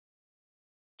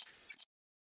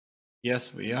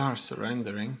Yes, we are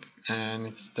surrendering, and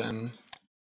it's then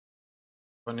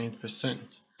 28%.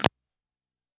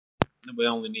 We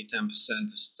only need 10%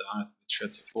 to start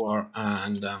with 34,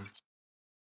 and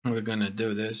we're gonna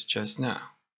do this just now.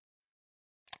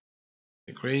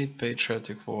 The Great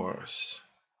Patriotic Wars.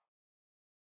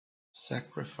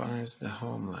 Sacrifice the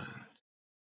homeland.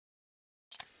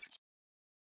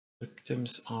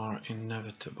 Victims are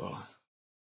inevitable.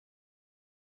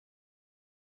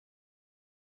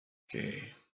 Okay.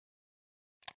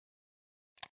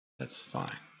 That's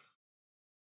fine.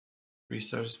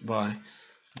 Research by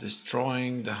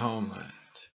destroying the homeland.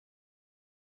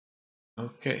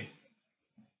 Okay.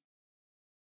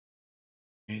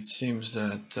 It seems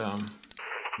that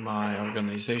my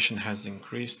organization has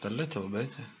increased a little bit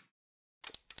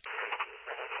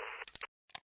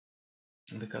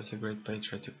because a Great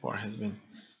Patriotic War has been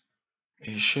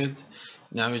issued.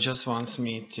 Now it just wants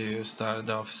me to start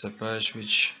off a purge,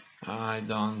 which I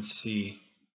don't see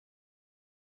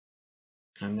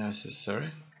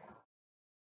unnecessary.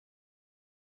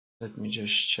 Let me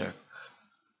just check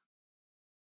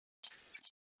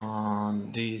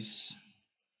on these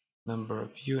number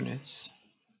of units.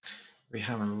 We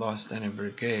haven't lost any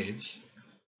brigades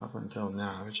up until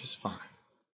now, which is fine.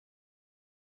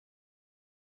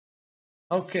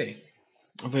 Okay,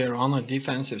 we're on a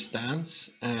defensive stance,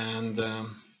 and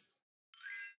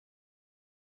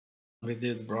we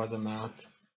did brought them out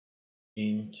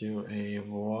into a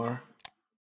war.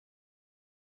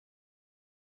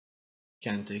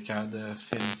 Can't take out the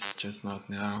Finns, just not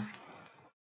now.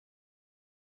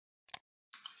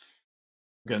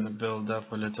 Gonna build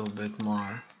up a little bit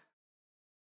more.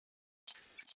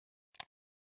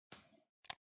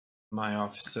 My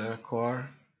officer corps,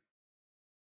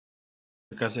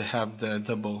 because I have the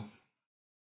double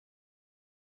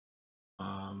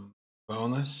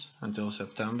bonus until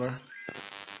September,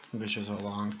 which is a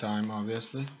long time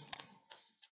obviously.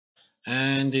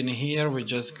 And in here we're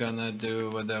just gonna do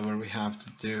whatever we have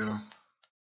to do,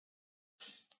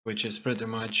 which is pretty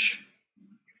much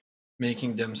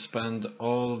making them spend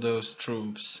all those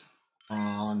troops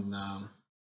on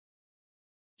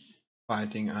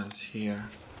fighting us here.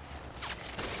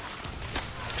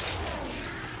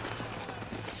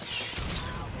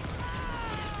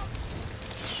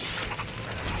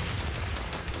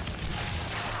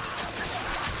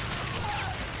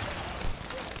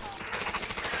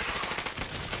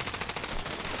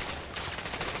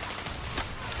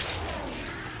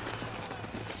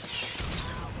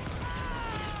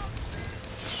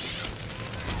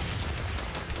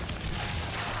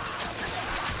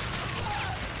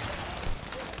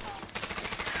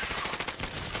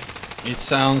 It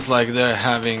sounds like they're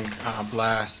having a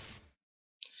blast.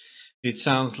 It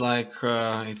sounds like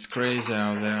it's crazy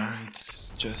out there.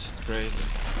 It's just crazy.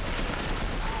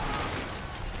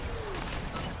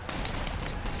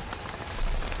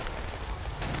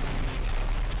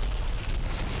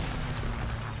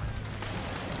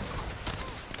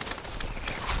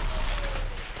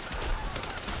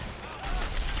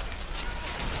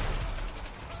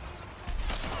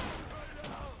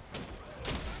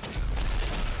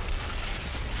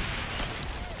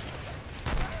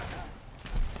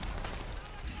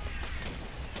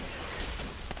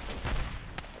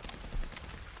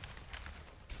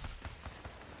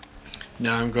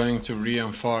 Now I'm going to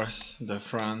reinforce the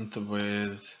front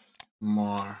with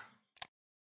more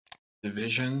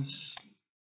divisions.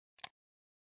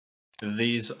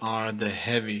 These are the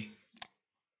heavy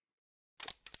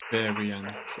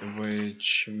variant,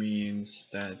 which means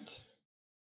that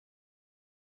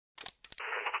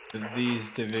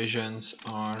these divisions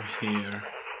are here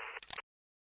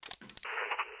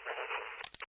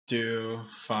to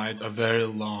fight a very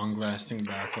long lasting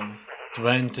battle.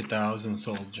 20,000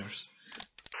 soldiers.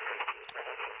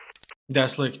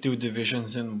 That's like 2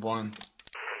 divisions in one.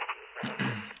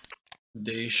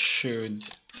 They should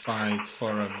fight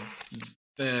for a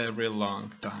very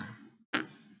long time.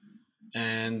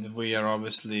 And we are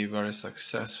obviously very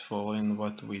successful in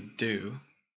what we do.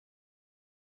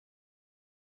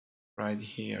 Right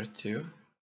here too.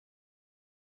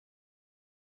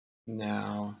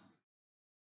 Now,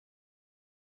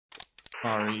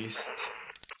 Far East.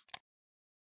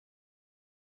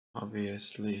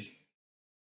 Obviously,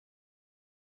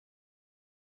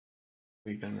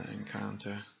 we're gonna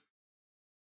encounter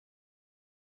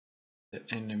the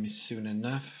enemy soon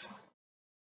enough.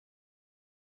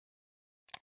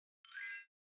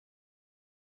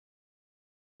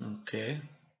 Okay,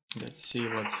 let's see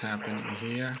what's happening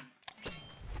here.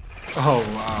 Oh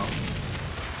wow.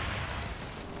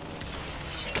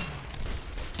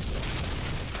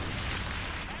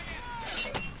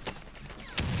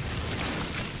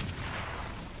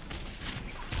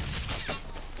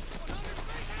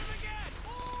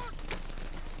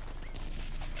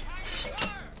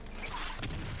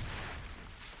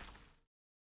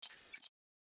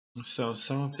 So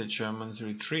some of the Germans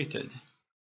retreated.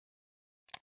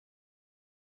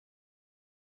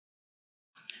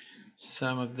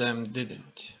 Some of them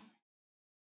didn't.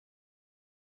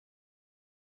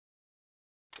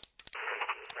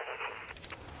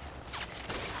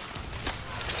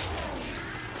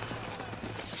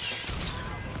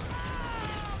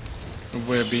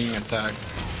 We're being attacked.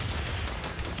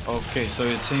 Okay, so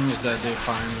it seems that they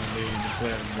finally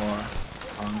declared war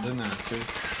on the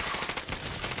Nazis.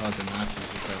 Well, the Nazis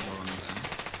declared war on them.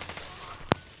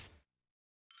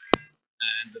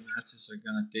 And the Nazis are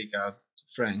gonna take out the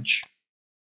French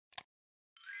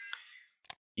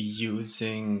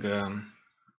using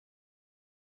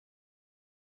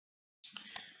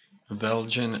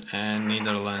Belgium and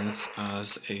Netherlands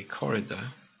as a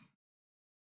corridor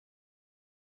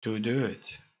to do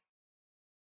it.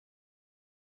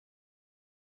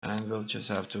 And we'll just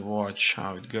have to watch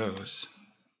how it goes.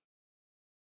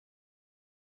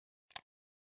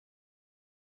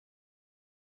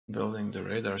 Building the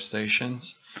radar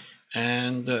stations.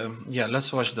 And yeah,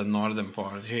 let's watch the northern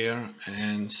part here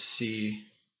and see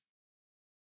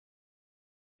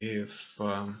if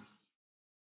we're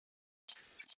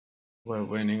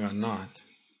winning or not.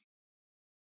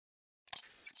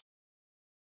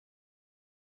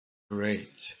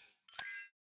 Great.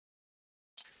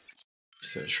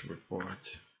 Search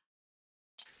report.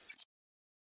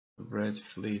 Red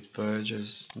Fleet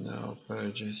purges. No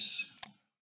purges.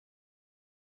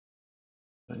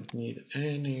 Don't need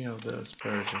any of those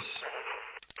purges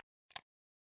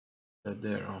that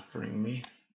they're offering me.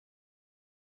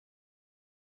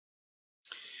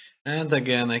 And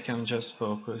again, I can just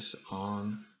focus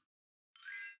on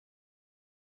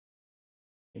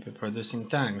maybe producing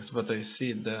tanks, but I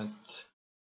see that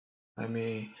I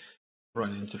may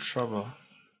run into trouble.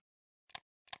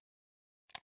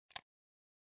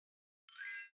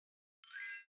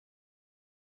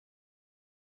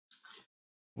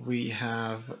 We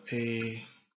have a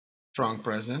strong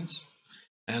presence,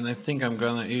 and I think I'm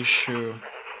gonna issue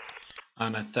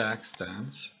an attack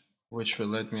stance, which will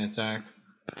let me attack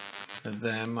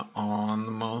them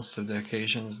on most of the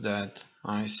occasions that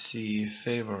I see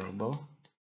favorable.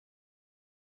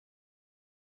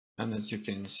 And as you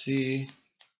can see,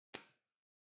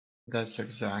 that's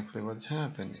exactly what's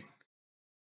happening.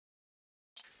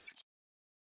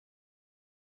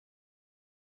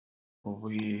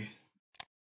 We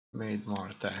made more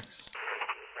attacks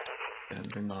than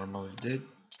we normally did.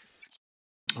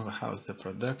 How's the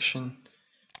production?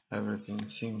 Everything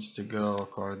seems to go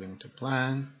according to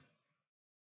plan.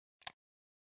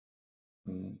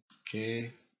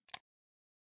 Okay.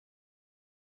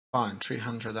 Fine,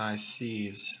 300 IC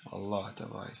is a lot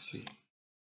of IC.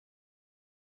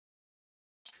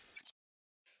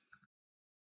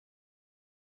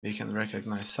 We can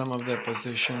recognize some of their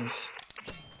positions.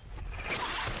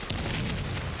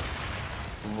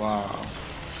 Wow.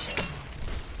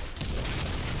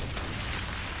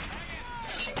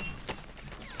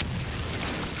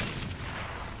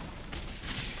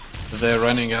 They're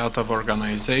running out of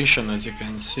organization, as you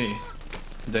can see.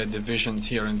 The divisions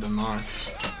here in the north.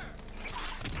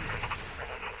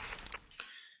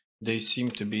 They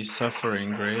seem to be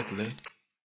suffering greatly.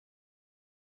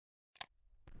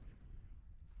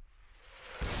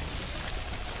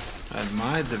 And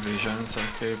my divisions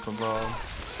are capable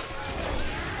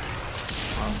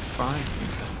of fighting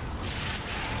them.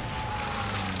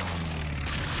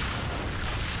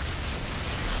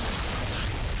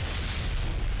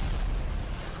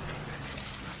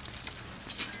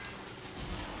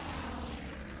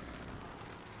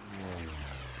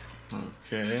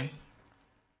 Okay.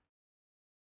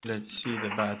 Let's see the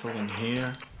battle in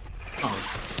here. Oh,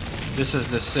 this is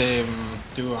the same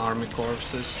two army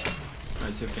corpses,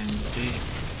 as you can see.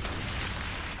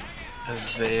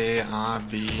 They are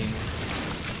being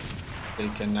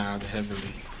taken out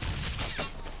heavily.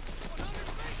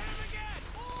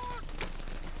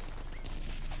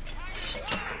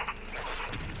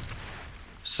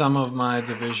 Some of my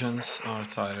divisions are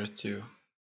tired too.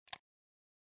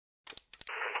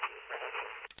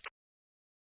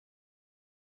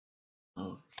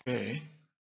 Okay.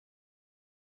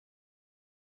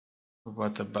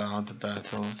 What about the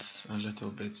battles a little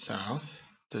bit south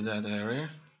to that area?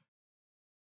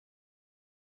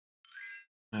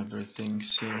 Everything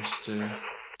seems to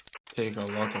take a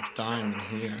lot of time in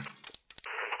here.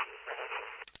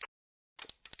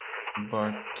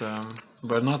 But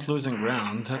we're not losing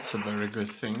ground. That's a very good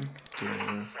thing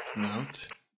to note.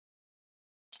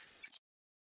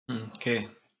 Okay.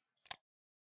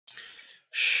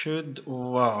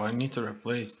 Wow, I need to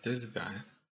replace this guy.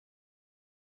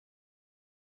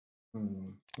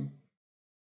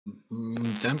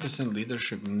 10%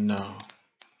 leadership? No,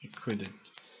 it couldn't.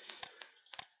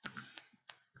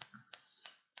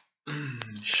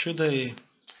 Should I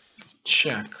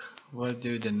check what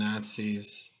do the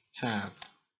Nazis have?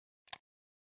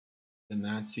 The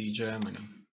Nazi Germany.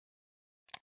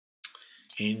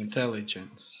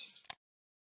 Intelligence.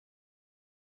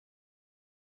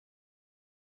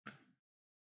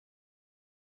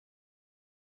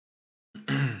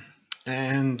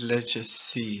 And let's just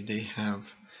see, they have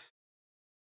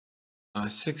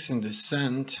 6 in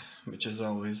descent, which is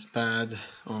always bad.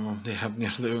 They have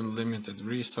nearly unlimited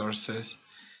resources.